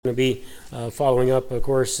Going to be following up, of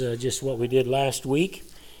course, just what we did last week,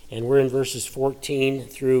 and we're in verses 14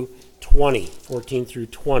 through 20.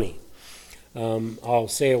 I'll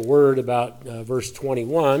say a word about verse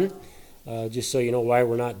 21, just so you know why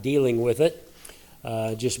we're not dealing with it.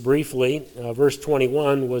 Just briefly, verse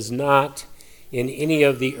 21 was not in any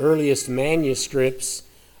of the earliest manuscripts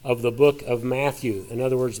of the book of Matthew. In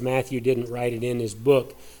other words, Matthew didn't write it in his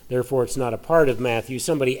book, therefore it's not a part of Matthew.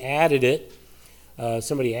 Somebody added it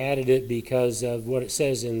because of what it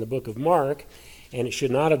says in the book of Mark, and it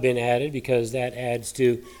should not have been added because that adds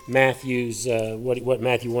to Matthew's what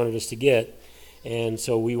Matthew wanted us to get, and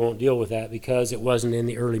so we won't deal with that because it wasn't in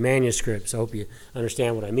the early manuscripts. I hope you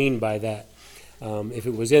understand what I mean by that. If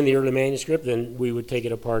it was in the early manuscript, then we would take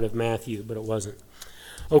it a part of Matthew, but it wasn't.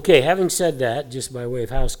 Okay, having said that, just by way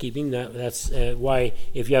of housekeeping, that's why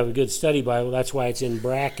if you have a good study Bible, that's why it's in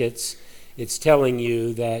brackets. It's telling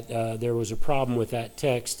you that there was a problem with that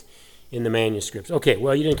text in the manuscripts. Okay,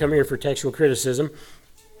 well, you didn't come here for textual criticism,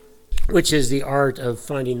 which is the art of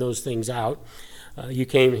finding those things out. You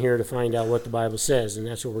came here to find out what the Bible says, and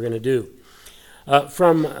that's what we're going to do.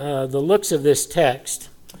 From the looks of this text,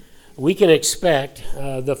 we can expect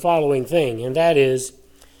the following thing, and that is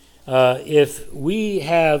if we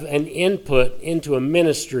have an input into a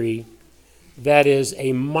ministry that is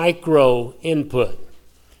a micro input,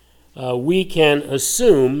 we can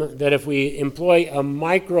assume that if we employ a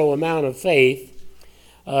micro amount of faith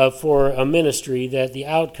for a ministry, that the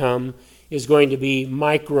outcome is going to be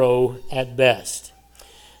micro at best.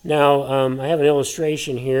 Now, I have an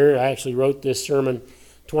illustration here. I actually wrote this sermon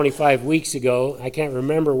 25 weeks ago. I can't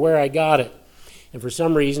remember where I got it. And for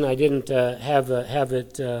some reason, I didn't have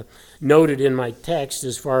it noted in my text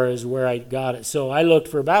as far as where I got it. So I looked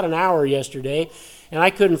for about an hour yesterday, and I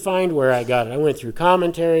couldn't find where I got it. I went through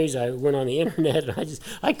commentaries, I went on the internet, and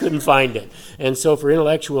I couldn't find it. And so for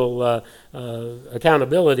intellectual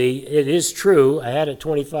accountability, it is true. I had it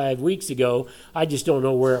 25 weeks ago. I just don't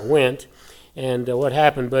know where it went and what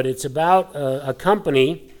happened. But it's about a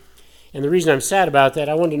company, and the reason I'm sad about that,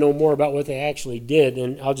 I wanted to know more about what they actually did,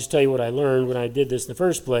 and I'll just tell you what I learned when I did this in the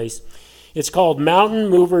first place. It's called Mountain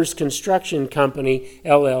Movers Construction Company,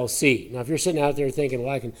 LLC. Now, if you're sitting out there thinking,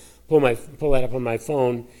 well, I can pull that up on my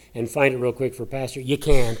phone and find it real quick for Pastor, you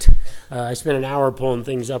can't. I spent an hour pulling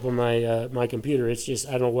things up on my computer. It's just,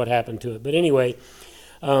 I don't know what happened to it. But anyway,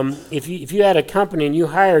 if you had a company and you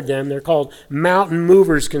hired them, they're called Mountain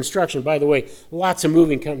Movers Construction. By the way, lots of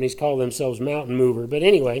moving companies call themselves Mountain Mover. But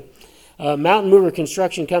anyway, Mountain Mover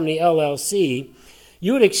Construction Company, LLC,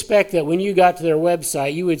 you would expect that when you got to their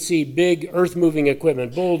website, you would see big earth-moving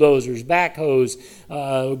equipment, bulldozers, backhoes,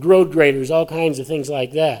 road graders, all kinds of things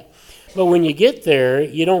like that. But when you get there,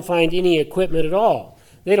 you don't find any equipment at all.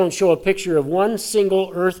 They don't show a picture of one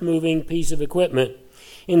single earth-moving piece of equipment.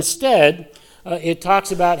 Instead, it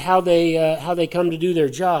talks about how they come to do their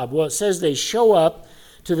job. Well, it says they show up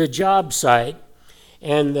to the job site,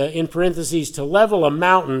 and in parentheses, to level a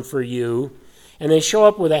mountain for you, and they show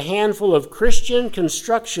up with a handful of Christian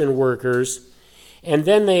construction workers, and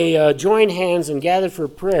then they join hands and gather for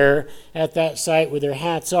prayer at that site with their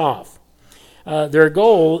hats off. Their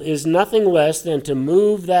goal is nothing less than to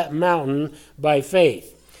move that mountain by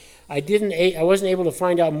faith. I wasn't able to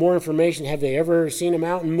find out more information. Have they ever seen a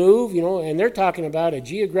mountain move? And they're talking about a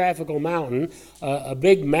geographical mountain, a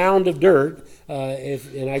big mound of dirt.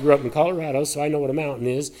 And I grew up in Colorado, so I know what a mountain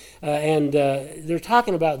is. And they're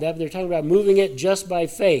talking about that, but they're talking about moving it just by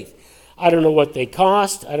faith. I don't know what they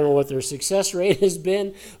cost. I don't know what their success rate has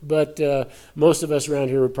been, but most of us around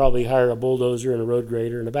here would probably hire a bulldozer and a road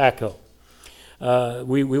grader and a backhoe.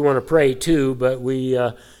 We want to pray too, but we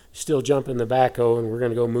still jump in the backhoe and we're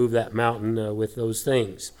going to go move that mountain with those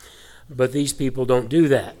things. But these people don't do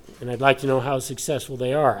that, and I'd like to know how successful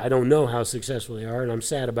they are. I don't know how successful they are, and I'm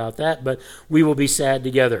sad about that, but we will be sad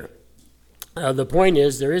together. The point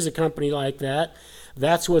is, there is a company like that.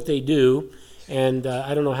 That's what they do, and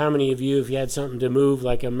I don't know how many of you, if you had something to move,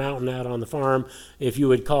 like a mountain out on the farm, if you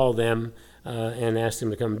would call them and ask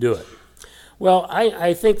them to come do it. Well,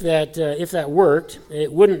 I think that if that worked,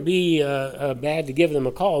 it wouldn't be bad to give them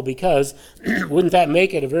a call, because wouldn't that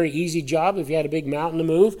make it a very easy job if you had a big mountain to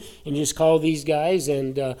move and you just call these guys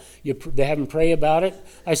and they have them pray about it?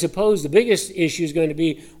 I suppose the biggest issue is going to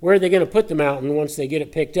be, where are they going to put the mountain once they get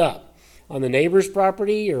it picked up? On the neighbor's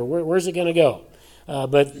property, or where's it going to go?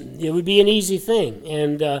 But it would be an easy thing,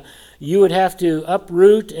 and you would have to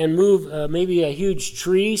uproot and move maybe a huge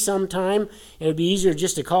tree sometime, and it would be easier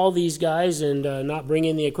just to call these guys and not bring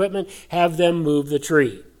in the equipment, have them move the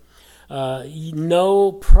tree.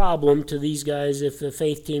 No problem to these guys if the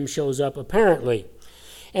faith team shows up, apparently.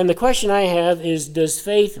 And the question I have is, does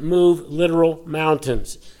faith move literal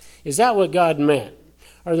mountains? Is that what God meant?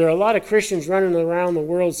 Are there a lot of Christians running around the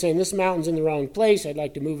world saying, this mountain's in the wrong place, I'd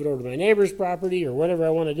like to move it over to my neighbor's property or whatever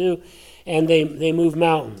I want to do, and they move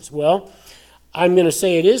mountains? Well, I'm going to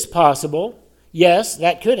say it is possible. Yes,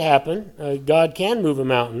 that could happen. God can move a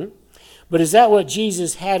mountain. But is that what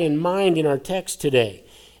Jesus had in mind in our text today?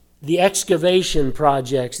 The excavation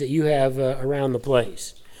projects that you have around the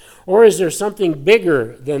place? Or is there something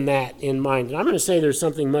bigger than that in mind? And I'm going to say there's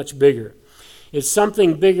something much bigger. It's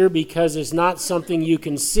something bigger because it's not something you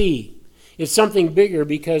can see. It's something bigger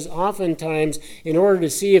because oftentimes, in order to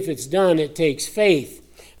see if it's done, it takes faith.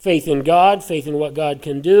 Faith in God, faith in what God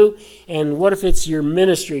can do. And what if it's your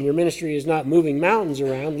ministry? And your ministry is not moving mountains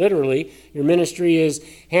around, literally. Your ministry is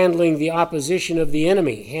handling the opposition of the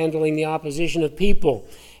enemy, handling the opposition of people,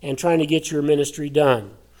 and trying to get your ministry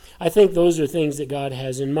done. I think those are things that God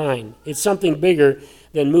has in mind. It's something bigger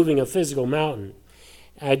than moving a physical mountain.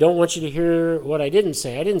 I don't want you to hear what I didn't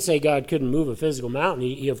say. I didn't say God couldn't move a physical mountain.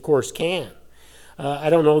 He of course can.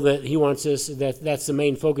 I don't know that he wants us, that's the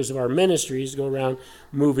main focus of our ministry, is to go around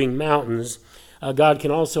moving mountains. God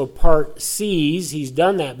can also part seas. He's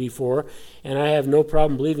done that before, and I have no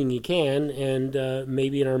problem believing he can, and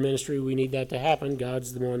maybe in our ministry we need that to happen.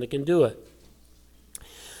 God's the one that can do it.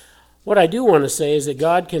 What I do want to say is that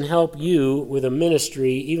God can help you with a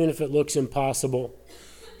ministry even if it looks impossible.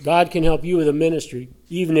 God can help you with a ministry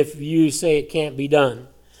even if you say it can't be done.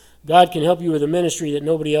 God can help you with a ministry that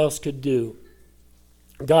nobody else could do.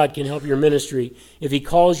 God can help your ministry if he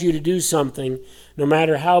calls you to do something, no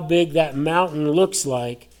matter how big that mountain looks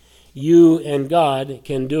like, you and God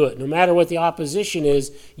can do it. No matter what the opposition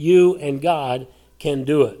is, you and God can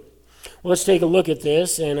do it. Well, let's take a look at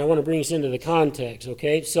this, and I want to bring us into the context,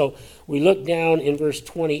 okay? So we look down in verse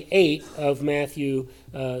 28 of Matthew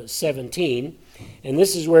 17, and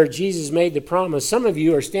this is where Jesus made the promise. Some of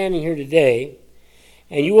you are standing here today,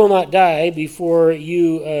 and you will not die before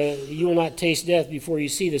you will not taste death before you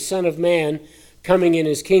see the Son of Man coming in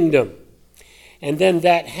his kingdom. And then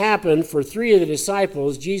that happened for 3 of the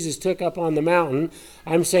disciples. Jesus took up on the mountain.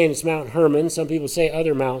 I'm saying it's Mount Hermon. Some people say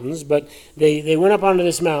other mountains. But they went up onto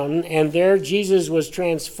this mountain, and there Jesus was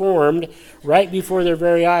transformed right before their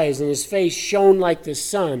very eyes. And his face shone like the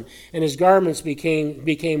sun, and his garments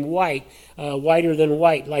became white, whiter than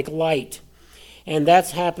white, like light. And that's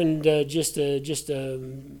happened just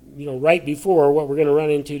right before what we're going to run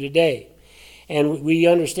into today. And we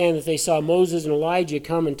understand that they saw Moses and Elijah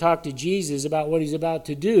come and talk to Jesus about what he's about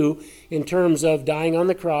to do in terms of dying on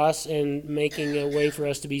the cross and making a way for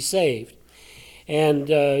us to be saved. And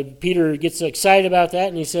Peter gets excited about that,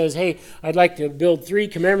 and he says, hey, I'd like to build 3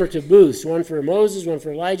 commemorative booths, one for Moses, one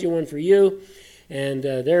for Elijah, one for you. And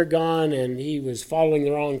they're gone, and he was following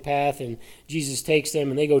the wrong path, and Jesus takes them,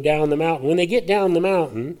 and they go down the mountain. When they get down the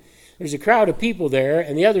mountain, there's a crowd of people there,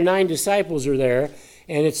 and the other 9 disciples are there.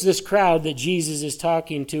 And it's this crowd that Jesus is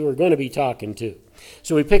talking to, or going to be talking to.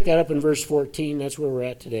 So we pick that up in verse 14. That's where we're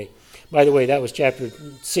at today. By the way, that was chapter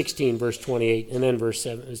 16, verse 28, and then verse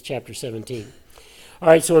 7 is chapter 17. All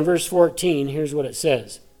right, so in verse 14, here's what it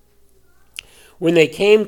says. When they came